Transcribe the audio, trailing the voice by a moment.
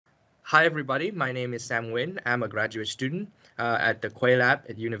Hi, everybody. My name is Sam Nguyen. I'm a graduate student at the Kueh lab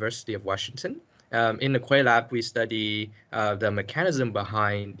at University of Washington. In the Kueh lab, we study the mechanism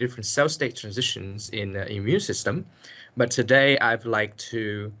behind different cell state transitions in the immune system. But today, I'd like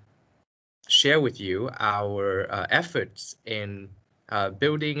to share with you our efforts in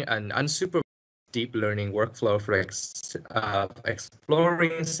building an unsupervised deep learning workflow for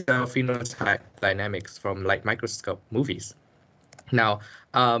exploring cell phenotype dynamics from light microscope movies. Now,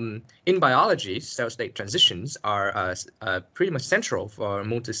 in biology, cell state transitions are pretty much central for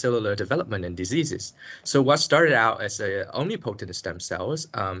multicellular development and diseases. So what started out as omnipotent stem cells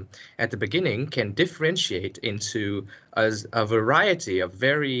at the beginning can differentiate into a variety of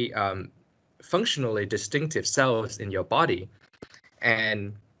very functionally distinctive cells in your body.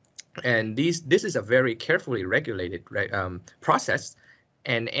 And this is a very carefully regulated process.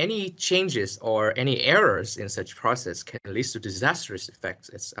 And any changes or any errors in such process can lead to disastrous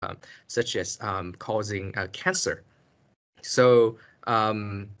effects, such as causing cancer. So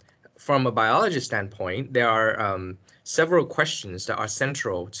from a biology standpoint, there are several questions that are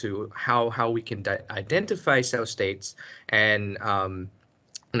central to how we can identify cell states and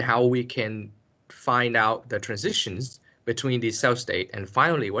how we can find out the transitions between these cell state, and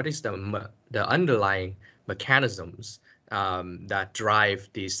finally, what is the underlying mechanisms that drive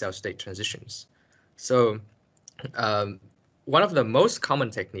these cell state transitions. So one of the most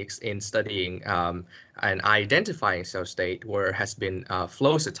common techniques in studying and identifying cell state has been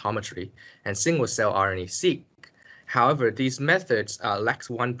flow cytometry and single cell RNA-seq. However, these methods lack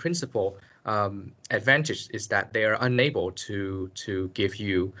one principal advantage, is that they are unable to give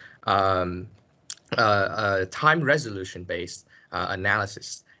you a time resolution based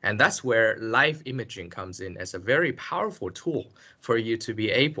analysis. And that's where live imaging comes in as a very powerful tool for you to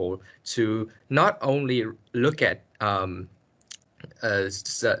be able to not only look at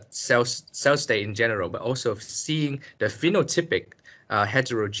cell state in general, but also seeing the phenotypic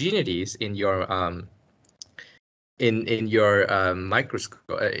heterogeneities in your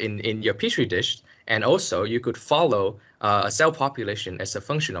microscope in your petri dish. And also, you could follow a cell population as a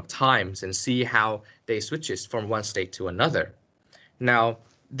function of times and see how they switches from one state to another. Now,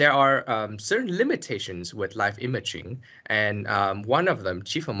 there are certain limitations with live imaging, and one of them,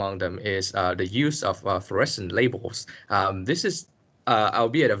 chief among them, is the use of fluorescent labels. This is,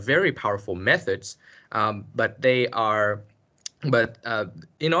 albeit a very powerful methods, but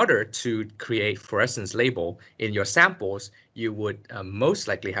in order to create fluorescence label in your samples, you would most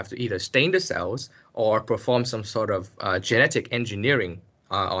likely have to either stain the cells or perform some sort of genetic engineering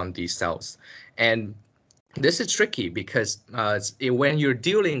on these cells. And this is tricky because when you're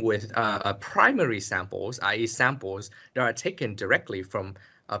dealing with primary samples, i.e. samples that are taken directly from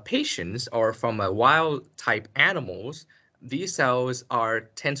patients or from wild type animals, these cells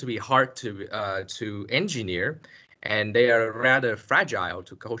tend to be hard to engineer, and they are rather fragile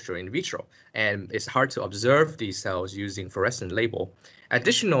to culture in vitro, and it's hard to observe these cells using fluorescent label.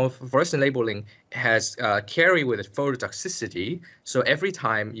 Additional fluorescent labeling has carry with it phototoxicity, so every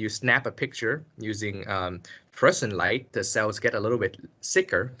time you snap a picture using fluorescent light, the cells get a little bit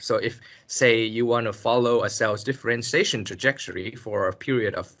sicker. So if, say, you want to follow a cell's differentiation trajectory for a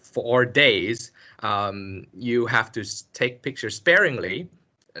period of 4 days, you have to take pictures sparingly,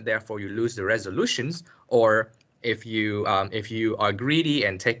 therefore you lose the resolutions. Or if you are greedy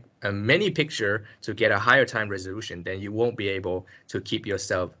and take many pictures to get a higher time resolution, then you won't be able to keep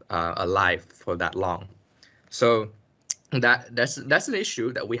yourself alive for that long. So that's an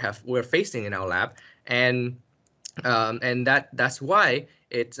issue that we're facing in our lab, and that's why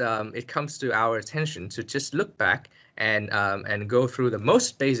it comes to our attention to just look back and go through the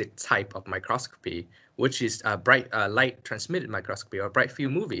most basic type of microscopy, which is bright light transmitted microscopy, or bright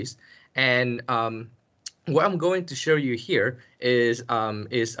field movies. And what I'm going to show you here is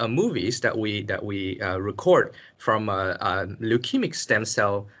movies that we record from leukemic stem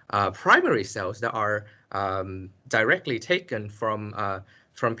cell primary cells that are directly taken from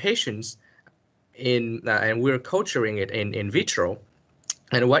patients and we're culturing it in vitro.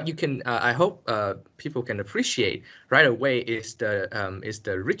 And what you can, I hope people can appreciate right away is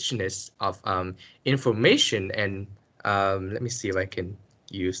the richness of information. And let me see if I can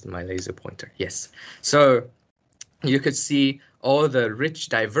use my laser pointer. Yes. So you could see all the rich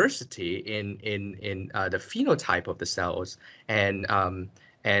diversity in the phenotype of the cells, and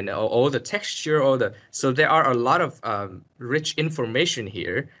all the texture, so there are a lot of rich information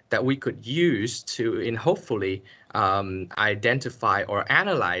here that we could use to hopefully identify or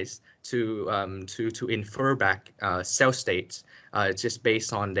analyze to infer back cell states just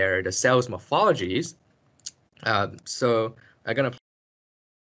based on the cell's morphologies. So I'm gonna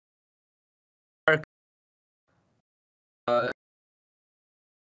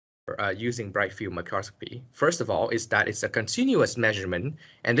using bright field microscopy. First of all, is that it's a continuous measurement,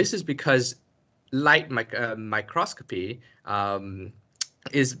 and this is because light microscopy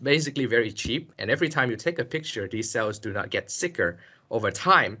is basically very cheap, and every time you take a picture, these cells do not get sicker over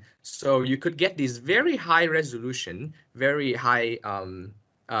time. So you could get these very high resolution, very high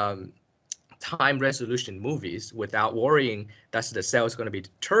time resolution movies without worrying that the cell is going to be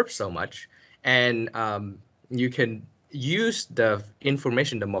disturbed so much. And you can use the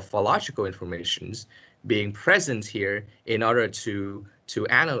information, the morphological informations being present here in order to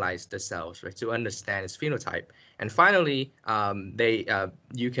analyze the cells, right, to understand its phenotype. And finally,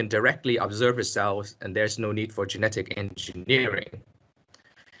 you can directly observe the cells, and there's no need for genetic engineering.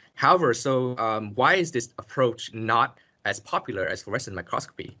 However, so why is this approach not as popular as fluorescent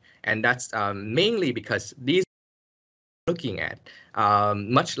microscopy? And that's mainly because these looking at,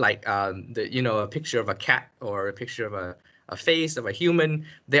 much like a picture of a cat or a picture of a face of a human,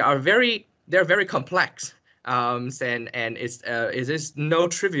 they're very complex, and it is no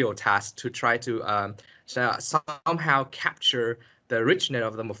trivial task to try to somehow capture the richness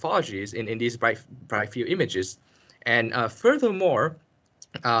of the morphologies in these bright field images. And furthermore,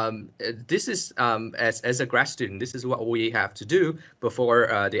 this is as a grad student, this is what we have to do before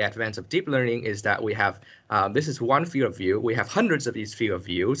the advance of deep learning, is that we have this is one field of view. We have hundreds of these field of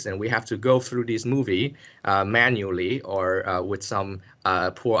views, and we have to go through this movie manually or with some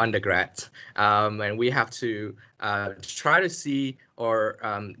poor undergrads, and we have to try to see or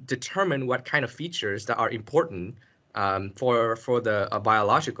determine what kind of features that are important for the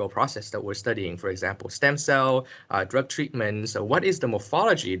biological process that we're studying. For example, stem cell, drug treatments. So what is the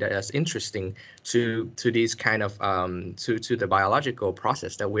morphology that is interesting to these kind of to the biological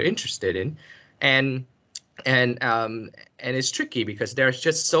process that we're interested in? And it's tricky because there's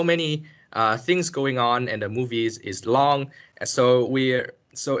just so many things going on, and the movie is long. So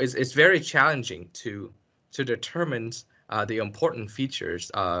it's very challenging to determine the important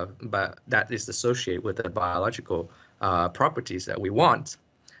features, but that is associated with the biological properties that we want.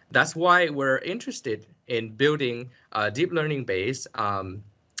 That's why we're interested in building a deep learning based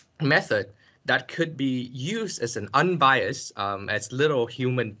method that could be used as an unbiased, as little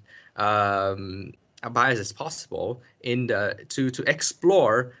human bias as possible to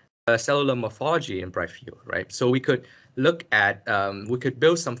explore cellular morphology in bright field, right? So we could look at, we could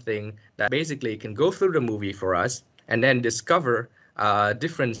build something that basically can go through the movie for us and then discover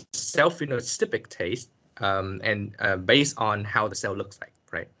different cell phenotypic taste and based on how the cell looks like,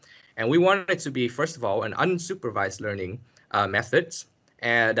 right? And we want it to be, first of all, an unsupervised learning methods,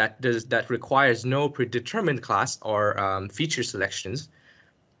 and that requires no predetermined class or feature selections.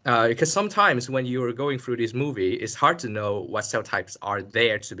 Because sometimes when you are going through this movie, it's hard to know what cell types are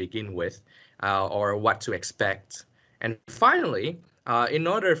there to begin with, or what to expect. And finally, in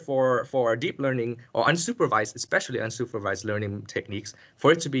order for deep learning or unsupervised, especially unsupervised learning techniques,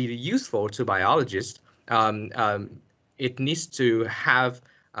 for it to be useful to biologists, it needs to have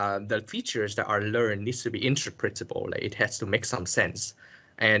the features that are learned needs to be interpretable. Like it has to make some sense.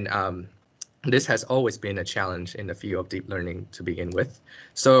 And this has always been a challenge in the field of deep learning to begin with.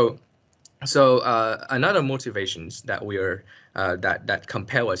 So another motivations that we are that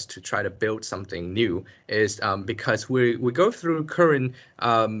compel us to try to build something new is because we go through current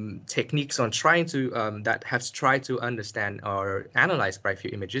techniques on trying to that have tried to understand or analyze bright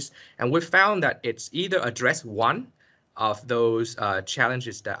field images, and we found that it's either address one of those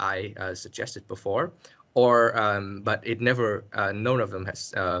challenges that I suggested before, or but it never, none of them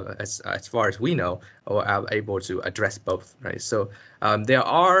has, as far as we know, are able to address both, right? So there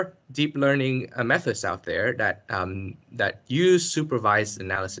are deep learning methods out there that that use supervised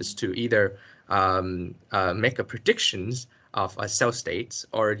analysis to either make a predictions of a cell states,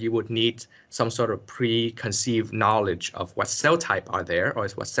 or you would need some sort of preconceived knowledge of what cell type are there or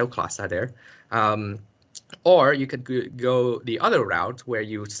what cell class are there. Or you could go the other route where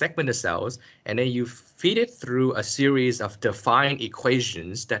you segment the cells and then you feed it through a series of defined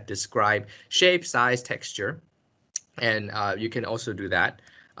equations that describe shape, size, texture. And you can also do that.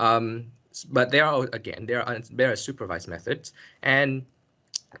 But there are supervised methods. And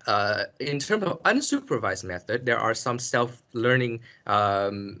in terms of unsupervised method, there are some self-learning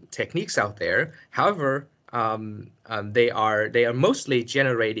techniques out there. However, they are mostly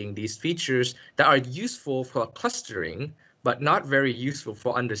generating these features that are useful for clustering, but not very useful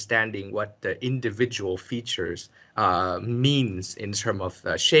for understanding what the individual features means in terms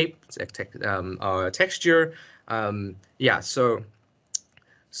of shape, texture. Yeah, so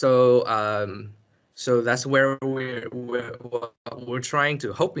So that's where we're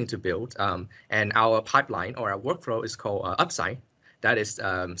hoping to build, and our pipeline or our workflow is called UPSI. That is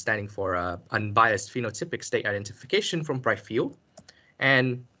standing for unbiased phenotypic state identification from bright field.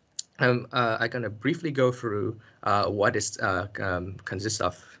 And I'm gonna briefly go through what it consists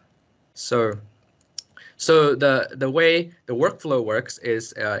of. So the way the workflow works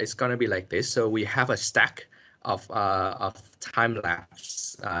is it's gonna be like this. So we have a stack of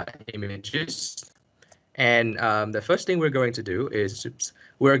time-lapse images. And the first thing we're going to do is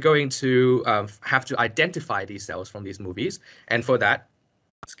we're going to have to identify these cells from these movies. And for that,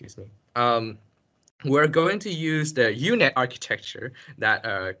 excuse me, we're going to use the UNet architecture that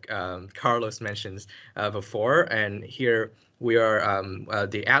Carlos mentions before. And here we are,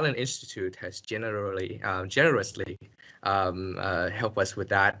 the Allen Institute has generously helped us with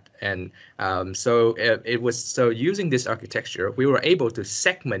that. And so using this architecture, we were able to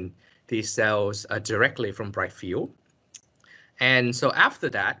segment these cells directly from bright field. And so after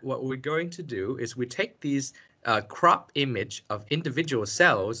that, what we're going to do is we take these crop image of individual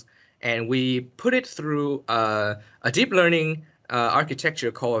cells and we put it through a deep learning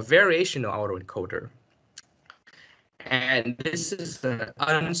architecture called a variational autoencoder. And this is an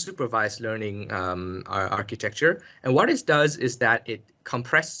unsupervised learning architecture. And what it does is that it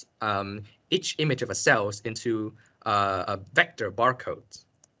compresses each image of a cells into a vector barcode.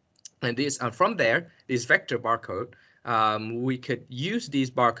 And from there, this vector barcode, we could use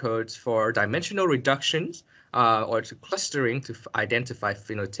these barcodes for dimensional reductions or to clustering to identify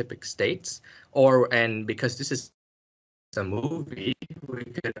phenotypic states. And because this is a movie, we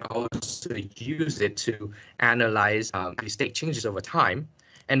could also use it to analyze the state changes over time.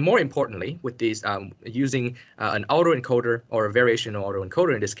 And more importantly, with these using an autoencoder or a variational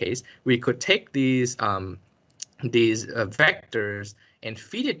autoencoder in this case, we could take these vectors and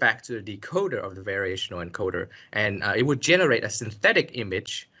feed it back to the decoder of the variational encoder, and it would generate a synthetic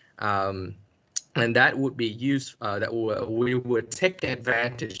image, and that would be used. We would take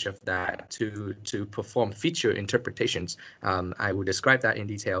advantage of that to perform feature interpretations. I will describe that in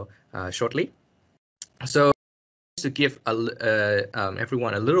detail shortly. So to give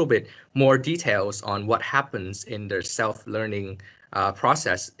everyone a little bit more details on what happens in the self-learning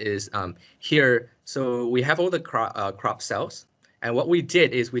process is here. So we have all the crop cells. And what we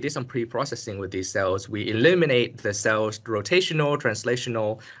did is we did some pre-processing with these cells. We eliminate the cells' rotational,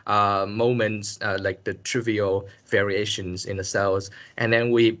 translational moments, like the trivial variations in the cells. And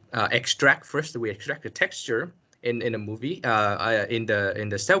then we extract the texture in a movie, in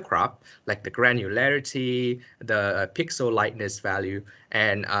the cell crop, like the granularity, the pixel lightness value,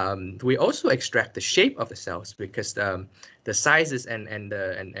 and we also extract the shape of the cells because the sizes and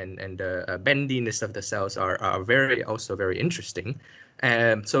the bendiness of the cells are also very interesting.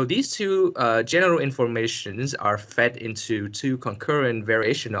 So these two general informations are fed into two concurrent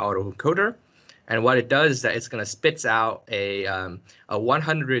variational autoencoder, and what it does is that it's going to spit out a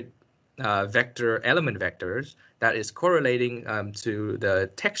 100 vector element vectors that is correlating to the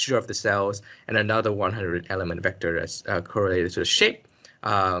texture of the cells, and another 100 element vector that's correlated to the shape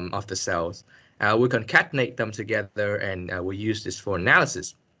of the cells. We concatenate them together, and we use this for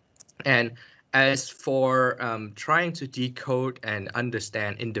analysis. And as for trying to decode and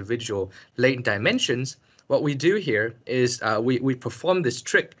understand individual latent dimensions, what we do here is we perform this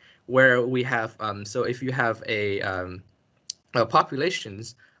trick where we have, so if you have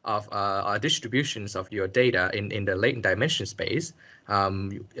populations of distributions of your data in the latent dimension space,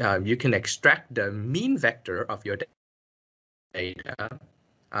 you can extract the mean vector of your data,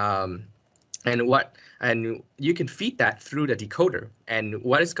 and you can feed that through the decoder. And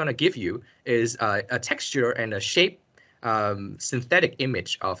what it's going to give you is a texture and a shape synthetic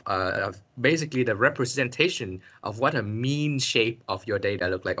image of basically the representation of what a mean shape of your data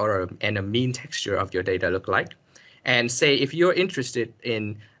look like, and a mean texture of your data look like. And say if you're interested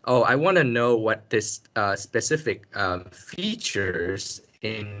in, I want to know what this specific features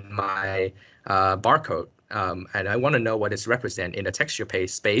in my barcode, and I want to know what it's represent in the texture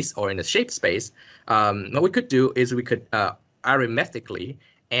space or in the shape space, what we could do is we could arithmetically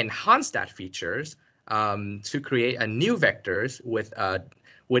enhance that features to create a new vectors with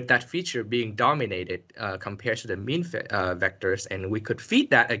that feature being dominated compared to the mean vectors, and we could feed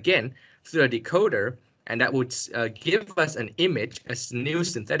that again through a decoder. And that would give us an image, a new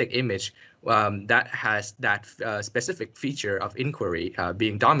synthetic image that has that specific feature of inquiry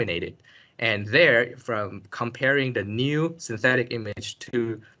being dominated. And there, from comparing the new synthetic image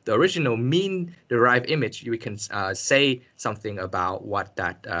to the original mean derived image, we can say something about what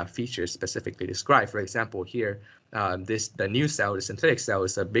that feature specifically describes. For example, here the new cell, the synthetic cell,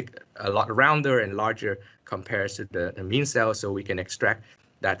 is a lot rounder and larger compared to the mean cell. So we can extract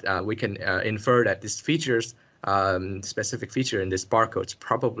that, we can infer that these features, specific feature in this barcodes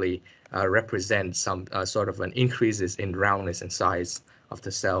probably represent some sort of an increases in roundness and size of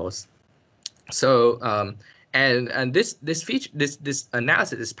the cells. So and this feature, this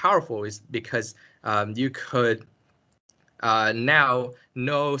analysis is powerful is because you could now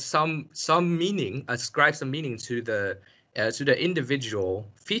know some meaning, ascribe some meaning to the individual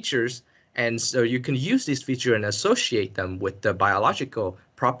features, and so you can use these features and associate them with the biological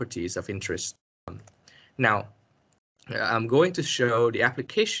properties of interest. Now, I'm going to show the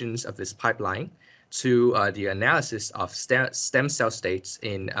applications of this pipeline to the analysis of stem cell states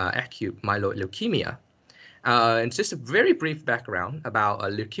in acute myeloid leukemia. And just a very brief background about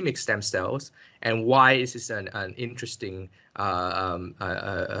leukemic stem cells and why this is an interesting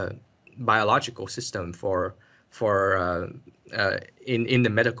biological system for in the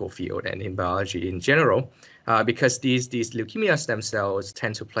medical field and in biology in general, because these leukemia stem cells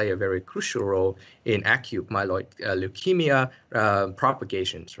tend to play a very crucial role in acute myeloid leukemia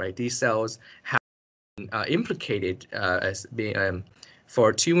propagations. Right, these cells have been implicated as being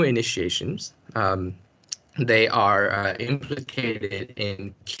for tumor initiations. They are implicated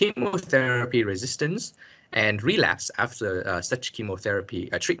in chemotherapy resistance and relapse after such chemotherapy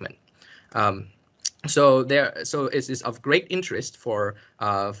treatment. So it is of great interest for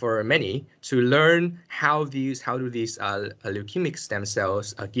many to learn how do these leukemic stem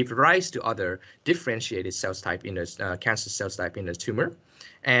cells give rise to other differentiated cell type in the cancer cell type in the tumor,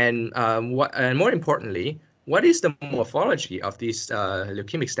 and more importantly, what is the morphology of these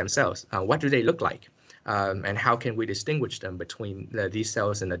leukemic stem cells? What do they look like? And how can we distinguish them between these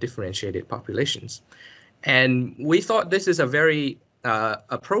cells and the differentiated populations? And we thought this is a very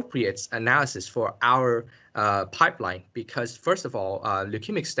appropriate analysis for our pipeline because, first of all,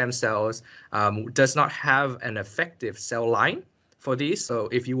 leukemic stem cells does not have an effective cell line for these. So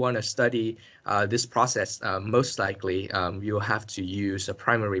if you want to study this process, most likely you'll have to use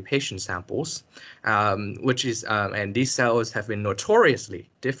primary patient samples, which is and these cells have been notoriously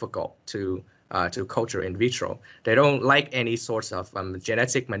difficult to culture in vitro. They don't like any sorts of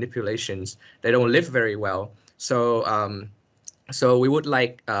genetic manipulations. They don't live very well. So so we would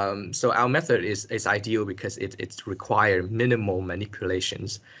like so our method is ideal because it requires minimal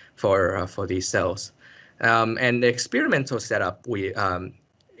manipulations for these cells. And the experimental setup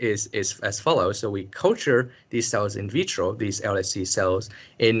is as follows. So we culture these cells in vitro, these LSC cells,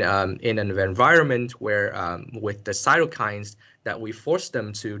 in an environment where with the cytokines that we force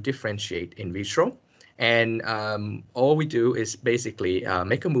them to differentiate in vitro. And all we do is basically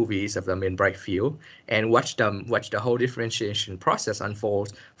make a movies of them in bright field and watch the whole differentiation process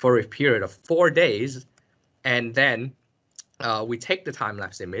unfold for a period of 4 days. And then we take the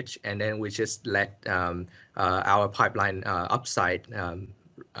time-lapse image and then we just let our pipeline upside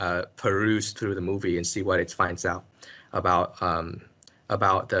peruse through the movie and see what it finds out about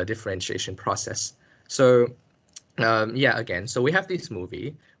the differentiation process. So yeah, again, so we have this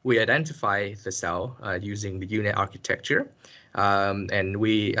movie. We identify the cell using the unit architecture, and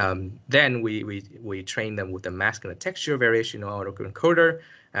we then we train them with the mask and the texture variation autoencoder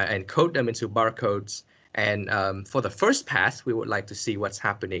and code them into barcodes. And for the first pass, we would like to see what's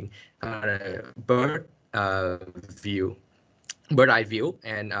happening on a bird-eye view.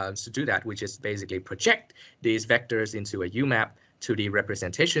 And to do that, we just basically project these vectors into a UMAP 2D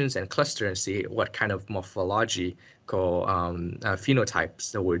representations and cluster and see what kind of morphological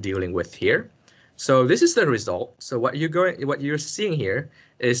phenotypes that we're dealing with here. So this is the result. So what you're seeing here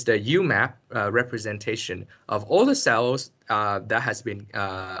is the UMAP representation of all the cells that has been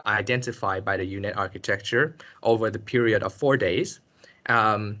identified by the unit architecture over the period of 4 days.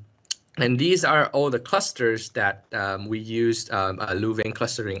 And these are all the clusters that we used a Louvain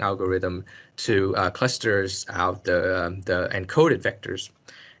clustering algorithm to clusters out the encoded vectors.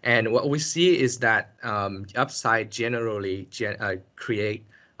 And what we see is that upside generally create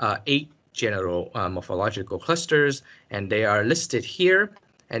 8 general morphological clusters, and they are listed here.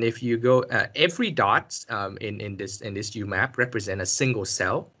 And if you go, every dot in this UMAP represent a single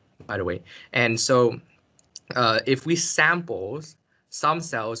cell, by the way. And so if we sample some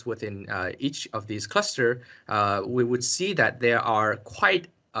cells within each of these clusters, we would see that there are quite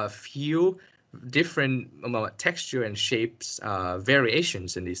a few different texture and shapes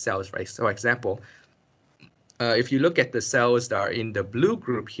variations in these cells, right? So, for example, if you look at the cells that are in the blue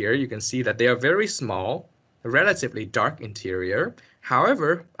group here, you can see that they are very small, relatively dark interior,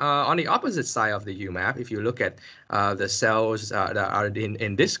 However, on the opposite side of the UMAP, if you look at the cells that are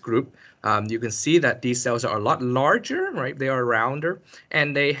in this group, you can see that these cells are a lot larger, right? They are rounder,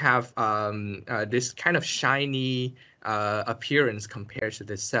 and they have this kind of shiny appearance compared to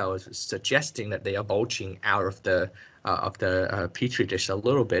the cells, suggesting that they are bulging out of the petri dish a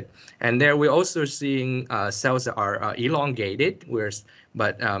little bit. And there we're also seeing cells that are elongated,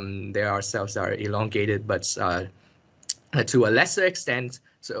 but there are cells that are elongated, but to a lesser extent,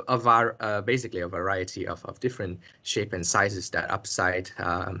 so basically a variety of different shape and sizes that UpSide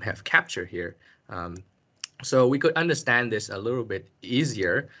have captured here. So we could understand this a little bit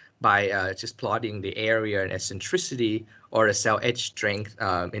easier by just plotting the area and eccentricity or the cell edge strength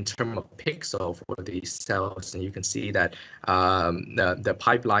in terms of pixel for these cells. And you can see that the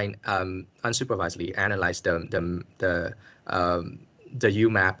pipeline unsupervisedly analyzed the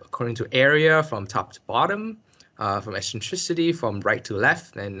UMAP according to area from top to bottom, from eccentricity from right to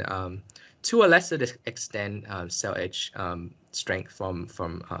left, and to a lesser extent cell edge strength from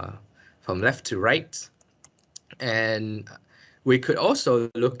left to right. And we could also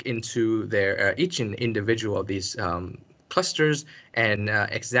look into their each individual of these clusters and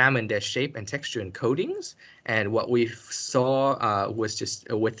examine their shape and texture encodings. And what we saw was just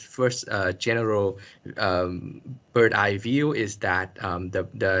with first general bird eye view is that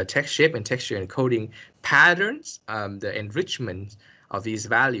the text shape and texture encoding patterns, the enrichment of these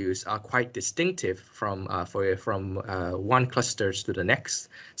values are quite distinctive from one cluster to the next,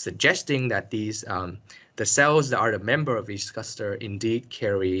 suggesting that these the cells that are the member of each cluster indeed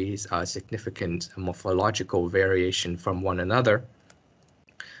carries significant morphological variation from one another.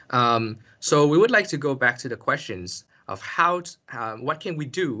 So we would like to go back to the questions of what can we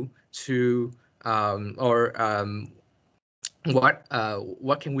do to what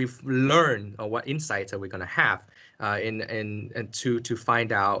can we learn, or what insights are we going to have to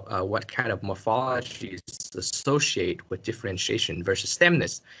find out what kind of morphologies associate with differentiation versus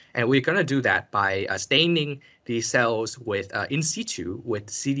stemness. And we're going to do that by staining these cells with in situ with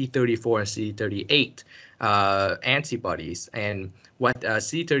CD34 and CD38 antibodies. And what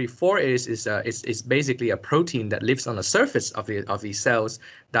CD34 is basically a protein that lives on the surface of these cells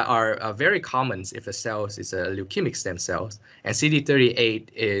that are very common if a cell is a leukemic stem cells. And CD38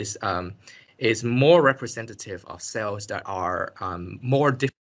 is more representative of cells that are more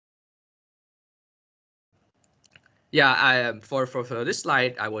different. Yeah, for this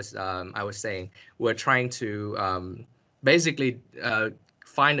slide, I was saying we're trying to basically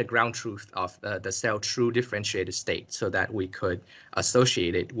find the ground truth of the cell true differentiated state, so that we could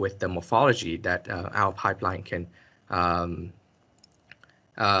associate it with the morphology that our pipeline can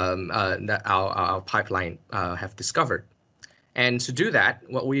that our pipeline have discovered. And to do that,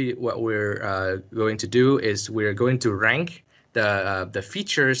 what we're going to do is we're going to rank the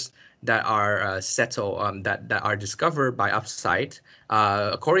features that are that are discovered by UpSide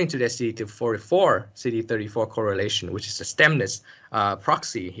according to the CD34 correlation, which is a stemness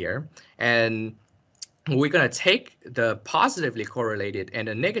proxy here. And we're going to take the positively correlated and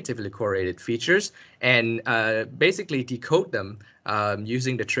the negatively correlated features and basically decode them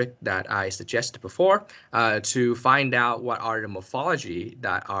using the trick that I suggested before to find out what are the morphology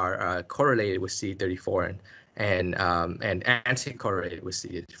that are correlated with CD34 and anti-correlated with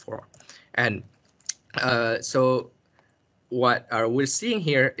CD34. And so what we're seeing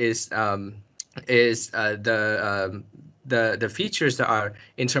here is the features that are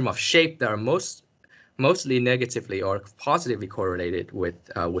in terms of shape that are mostly negatively or positively correlated with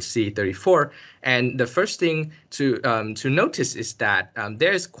CD34. And the first thing to notice is that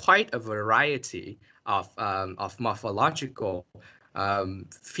there's quite a variety of morphological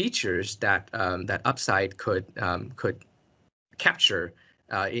features that UpSide could capture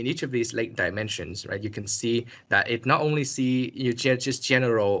in each of these late dimensions, right? You can see that it not only just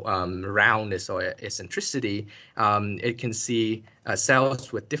general roundness or eccentricity, it can see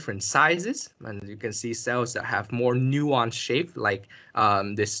cells with different sizes, and you can see cells that have more nuanced shape, like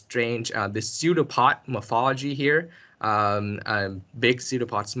this strange, this pseudopod morphology here, big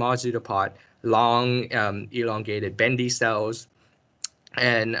pseudopod, small pseudopod, long elongated bendy cells.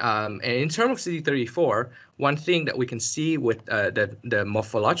 And in terms of CD34, one thing that we can see with the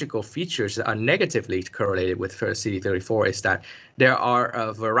morphological features that are negatively correlated with CD34 is that there are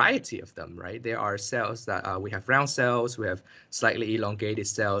a variety of them, right? There are cells that we have round cells, we have slightly elongated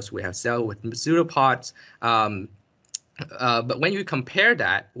cells, we have cells with pseudopods. But when you compare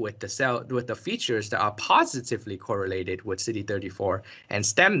that with the features that are positively correlated with CD34 and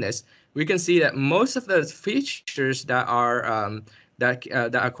stemness, we can see that most of the features that are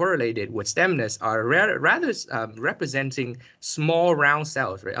that are correlated with stemness are rather representing small round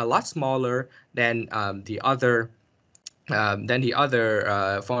cells, right? A lot smaller than the other from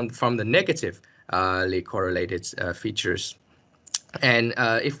the negatively correlated features. And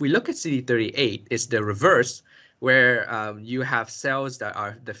if we look at CD38, it's the reverse, where you have cells that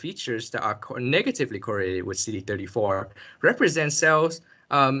are the features that are negatively correlated with CD34 represent cells.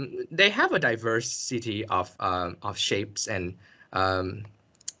 They have a diversity of shapes and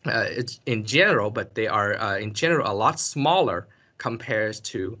it's in general, but they are in general a lot smaller compared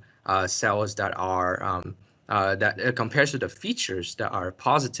to cells that are compares to the features that are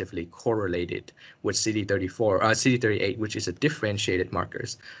positively correlated with CD38, which is a differentiated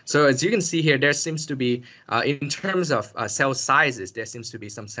markers. So as you can see here, there seems to be, in terms of cell sizes, there seems to be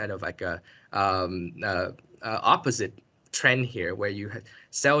some kind of like a opposite trend here, where you have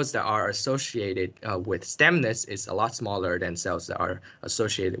cells that are associated with stemness is a lot smaller than cells that are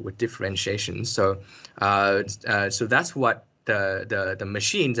associated with differentiation. So, so that's what the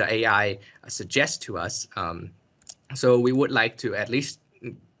machines, the AI, suggest to us. So we would like to at least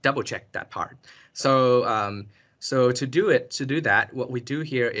double check that part. So so to do that, what we do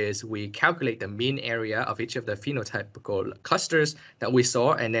here is we calculate the mean area of each of the phenotypical clusters that we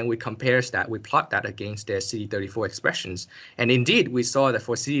saw, and then we plot that against their CD34 expressions. And indeed, we saw that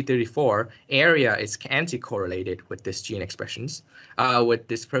for CD34, area is anti-correlated with this gene expressions, with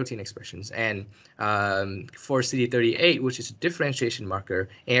this protein expressions. And for CD38, which is a differentiation marker,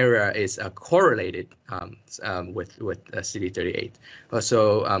 area is correlated with CD38.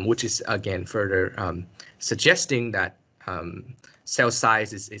 So, which is again further suggesting that cell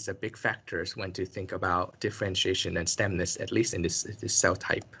size is a big factor when to think about differentiation and stemness, at least in this cell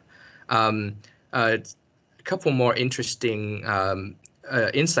type. A couple more interesting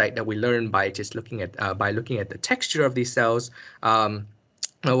insight that we learned by just looking at the texture of these cells.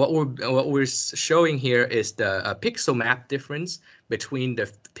 What we're showing here is the pixel map difference between the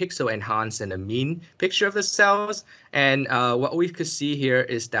pixel enhanced and the mean picture of the cells. And what we could see here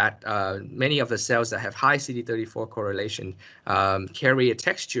is that many of the cells that have high CD34 correlation carry a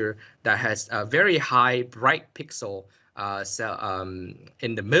texture that has a very high bright pixel cell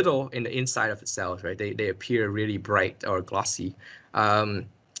in the middle, in the inside of the cells, right? They appear really bright or glossy.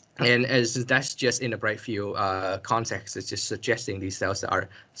 And as that's just in a bright field context, it's just suggesting these cells are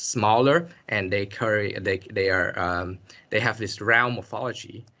smaller and they have this round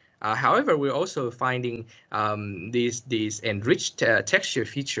morphology. However, we're also finding these enriched texture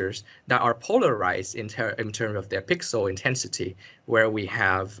features that are polarized in terms of their pixel intensity, where we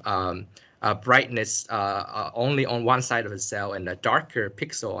have brightness only on one side of the cell and a darker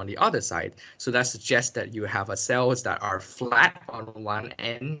pixel on the other side. So that suggests that you have cells that are flat on one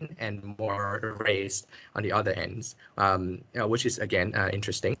end and more raised on the other ends, which is again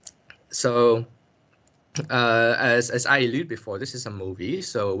interesting. So as I alluded before, this is a movie,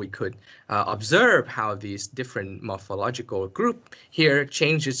 so we could observe how these different morphological group here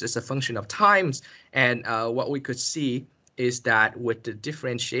changes as a function of times. And what we could see is that with the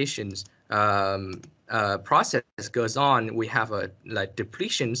differentiations process goes on, we have like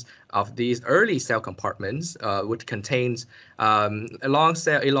depletions of these early cell compartments, which contains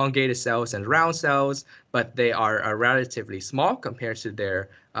elongated cells and round cells, but they are relatively small compared to their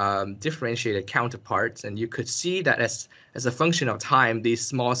differentiated counterparts. And you could see that as a function of time, these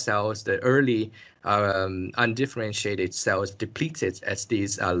small cells, the early undifferentiated cells, depleted as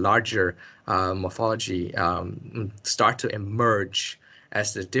these larger morphology start to emerge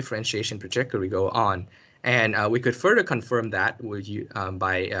as the differentiation trajectory go on. And we could further confirm that with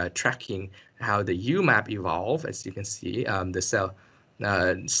by tracking how the UMAP evolve. As you can see, the cell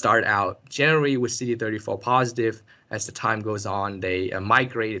start out generally with CD34 positive. As the time goes on, they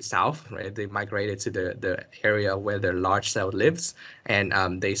migrated south, right? They migrated to the area where the large cell lives,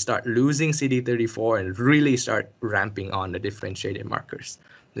 and they start losing CD34 and really start ramping on the differentiated markers.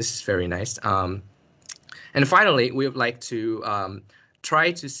 This is very nice. And finally, we would like to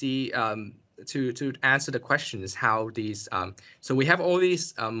try to see to answer the questions how these so we have all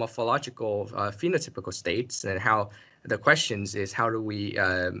these morphological phenotypical states, and how the questions is how do we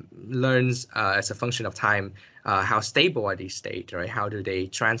learn as a function of time how stable are these states, right? How do they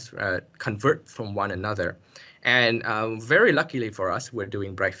convert from one another? And very luckily for us, we're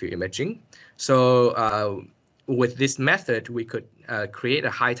doing bright field imaging. So with this method, we could create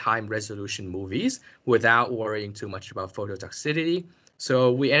a high time resolution movies without worrying too much about phototoxicity.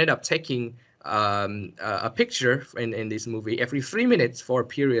 So we ended up taking a picture in this movie every 3 minutes for a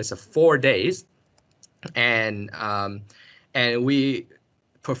period of 4 days, and we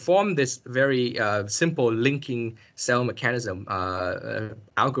perform this very simple linking cell mechanism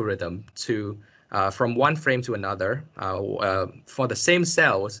algorithm to from one frame to another for the same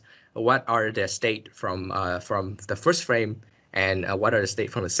cells. What are their state from the first frame, and what are the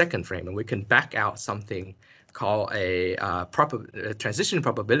state from the second frame? And we can back out something called a transition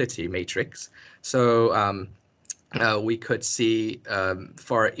probability matrix. So we could see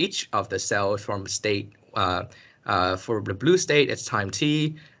for each of the cells from state for the blue state, it's time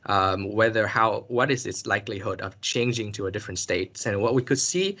t, what is its likelihood of changing to a different state. And what we could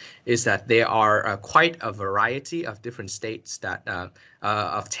see is that there are quite a variety of different states that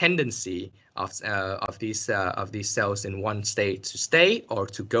of tendency of these cells in one state to stay or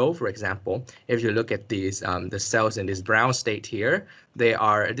to go. For example, if you look at these the cells in this brown state here,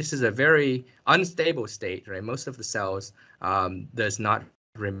 this is a very unstable state, right? Most of the cells does not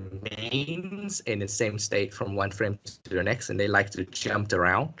remains in the same state from one frame to the next, and they like to jump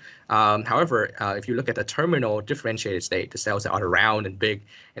around. However, if you look at the terminal differentiated state, the cells that are round and big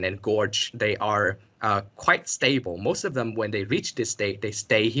and then gorge, they are quite stable. Most of them, when they reach this state, they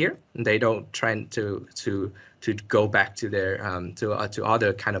stay here, and they don't try to go back to their to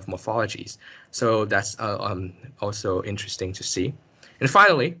other kind of morphologies. So that's also interesting to see. And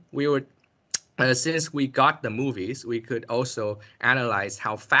finally, we would since we got the movies, we could also analyze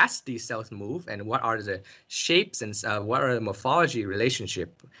how fast these cells move and what are the shapes and what are the morphology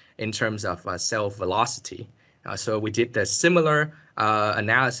relationship in terms of cell velocity. So we did the similar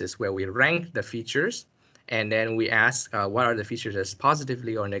analysis where we ranked the features, and then we asked what are the features that's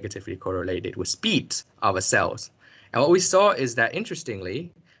positively or negatively correlated with speed of a cells. And what we saw is that,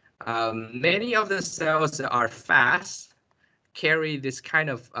 interestingly, many of the cells that are fast carry this kind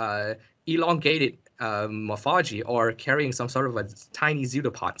of elongated morphology, or carrying some sort of a tiny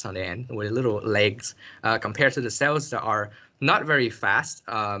pseudopods on the end with little legs, compared to the cells that are not very fast.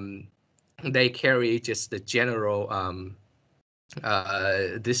 They carry just the general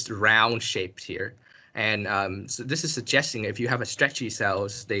this round shape here. And so this is suggesting if you have a stretchy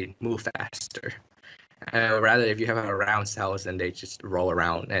cells, they move faster. Rather, if you have a round cells, then they just roll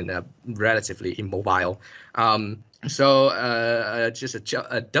around and relatively immobile. So just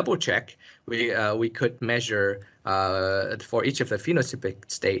a double check, we could measure for each of the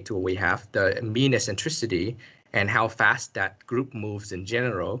phenotypic state we have the mean eccentricity and how fast that group moves in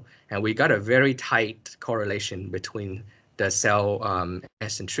general, and we got a very tight correlation between the cell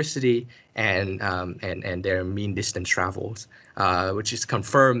eccentricity and their mean distance travels, which is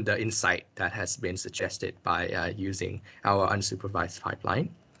confirmed the insight that has been suggested by using our unsupervised pipeline.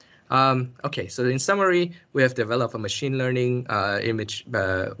 Okay, so in summary, we have developed a machine learning image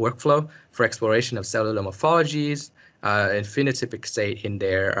workflow for exploration of cellular morphologies and phenotypic state in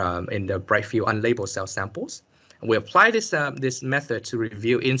the bright field unlabeled cell samples. And we apply this method to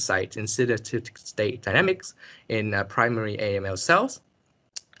review insights in syntactic state dynamics in primary AML cells.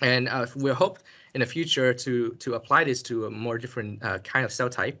 And we hope in the future to apply this to a more different kind of cell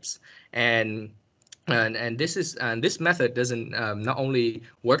types. And this method doesn't not only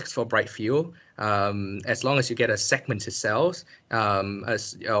works for bright field as long as you get a segmented cells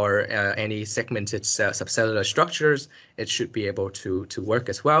or any segmented subcellular structures, it should be able to work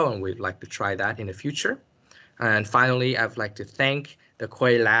as well, and we'd like to try that in the future. And finally, I'd like to thank the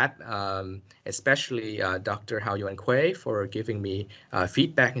Kueh lab, especially Dr. Nguyen Kueh, for giving me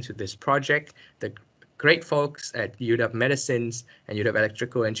feedback into this project. The great folks at UW Medicines and UW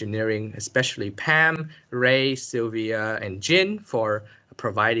Electrical Engineering, especially Pam, Ray, Sylvia, and Jin, for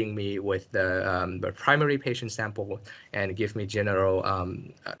providing me with the primary patient sample and give me general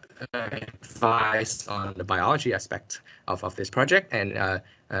advice on the biology aspect of this project. And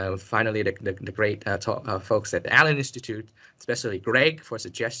finally, the great folks at the Allen Institute, especially Greg, for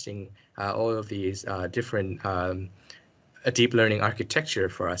suggesting all of these different a deep learning architecture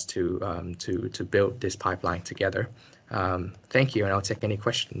for us to build this pipeline together. Thank you, and I'll take any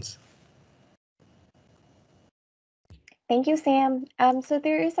questions. Thank you, Sam. So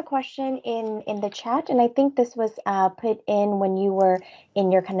there is a question in the chat, and I think this was put in when you were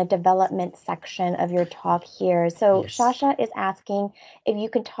in your kind of development section of your talk here. So yes. Shasha is asking if you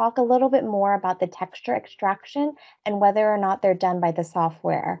could talk a little bit more about the texture extraction and whether or not they're done by the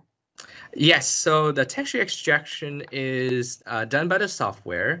software. Yes, so the texture extraction is done by the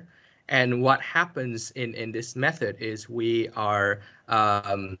software, and what happens in this method is we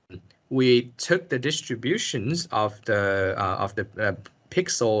took the distributions of the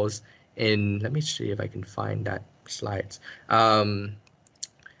pixels in. Let me see if I can find that slides.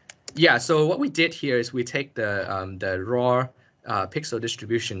 Yeah, so what we did here is we take the raw pixel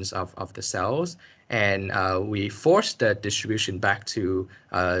distributions of the cells, and we force the distribution back to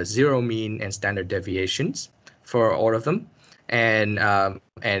zero mean and standard deviations for all of them, and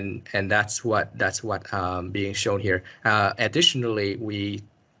that's what being shown here. Additionally,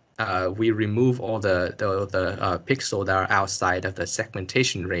 we remove all the pixels that are outside of the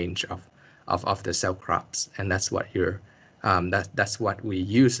segmentation range of the cell crops, and that's what that's what we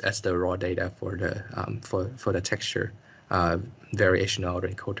use as the raw data for the texture variation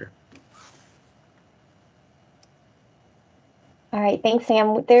autoencoder. All right, thanks,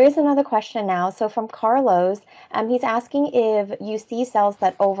 Sam. There is another question now. So from Carlos, he's asking if you see cells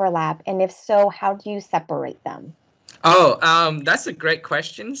that overlap, and if so, how do you separate them? Oh, that's a great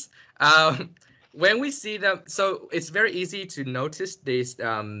question. When we see them, so it's very easy to notice these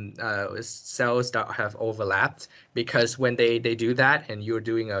cells that have overlapped, because when they do that and you're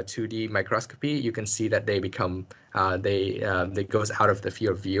doing a 2D microscopy, you can see that they become they goes out of the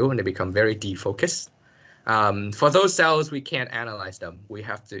field of view and they become very defocused. For those cells, we can't analyze them. We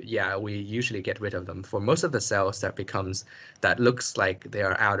have to, we usually get rid of them. For most of the cells that looks like they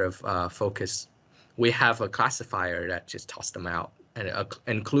are out of focus, we have a classifier that just tosses them out, and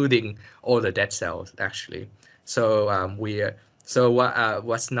including all the dead cells actually. So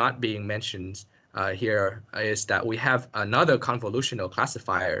what's not being mentioned here is that we have another convolutional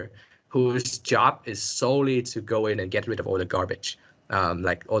classifier whose job is solely to go in and get rid of all the garbage.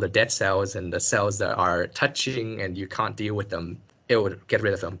 Like all the dead cells and the cells that are touching and you can't deal with them, it would get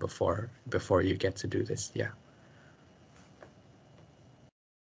rid of them before you get to do this. Yeah.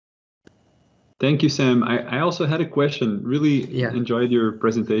 Thank you, Sam. I also had a question. Really enjoyed your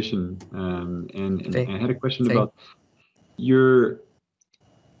presentation, and I had a question about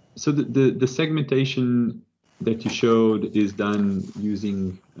so the segmentation that you showed is done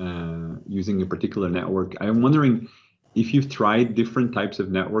using a particular network. I'm wondering if you've tried different types of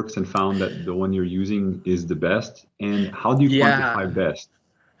networks and found that the one you're using is the best, and how do you quantify best?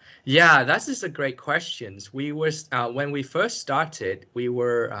 Yeah, that's just a great question. We was when we first started, we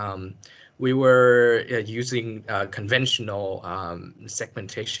were using conventional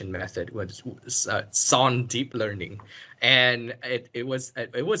segmentation method with SON deep learning, and it was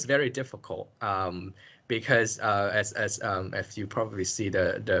very difficult because as you probably see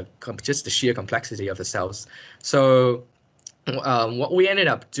just the sheer complexity of the cells. So what we ended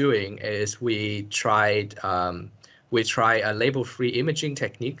up doing is we try label-free imaging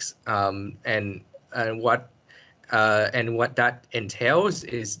techniques, and what that entails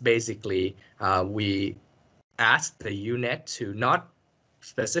is basically we ask the UNet to not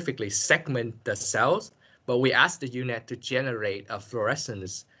specifically segment the cells, but we ask the UNet to generate a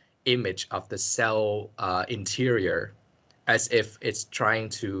fluorescence image of the cell interior, as if it's trying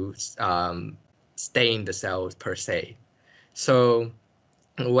to stain the cells per se. So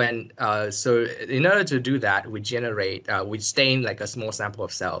so in order to do that, we stain like a small sample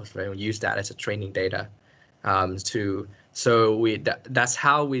of cells, right? We use that as a training data. That's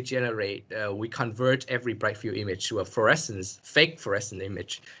how we generate, we convert every bright field image to a fake fluorescent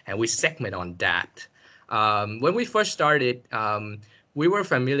image, and we segment on that. When we first started, we were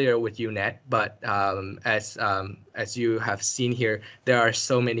familiar with UNet, but as you have seen here, there are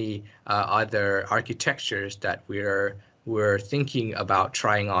so many other architectures that we're thinking about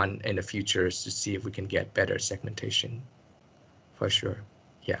trying on in the future to see if we can get better segmentation, for sure.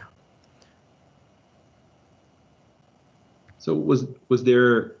 Yeah. So do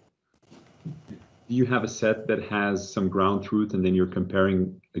you have a set that has some ground truth and then you're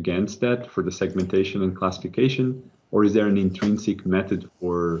comparing against that for the segmentation and classification? Or is there an intrinsic method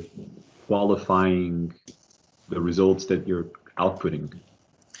for qualifying the results that you're outputting?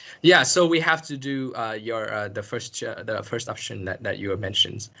 Yeah, so we have to do the first option that you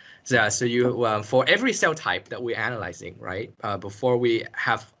mentioned. So you for every cell type that we're analyzing, right? Before we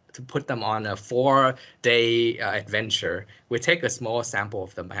have to put them on a 4-day adventure, we take a small sample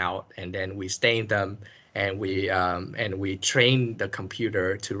of them out, and then we stain them, and we train the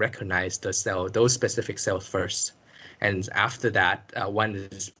computer to recognize those specific cells first. And after that, when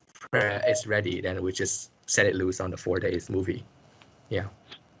it's ready, then we just set it loose on the 4 days movie. Yeah.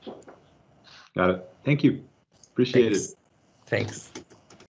 Got it. Thank you. Appreciate it. Thanks.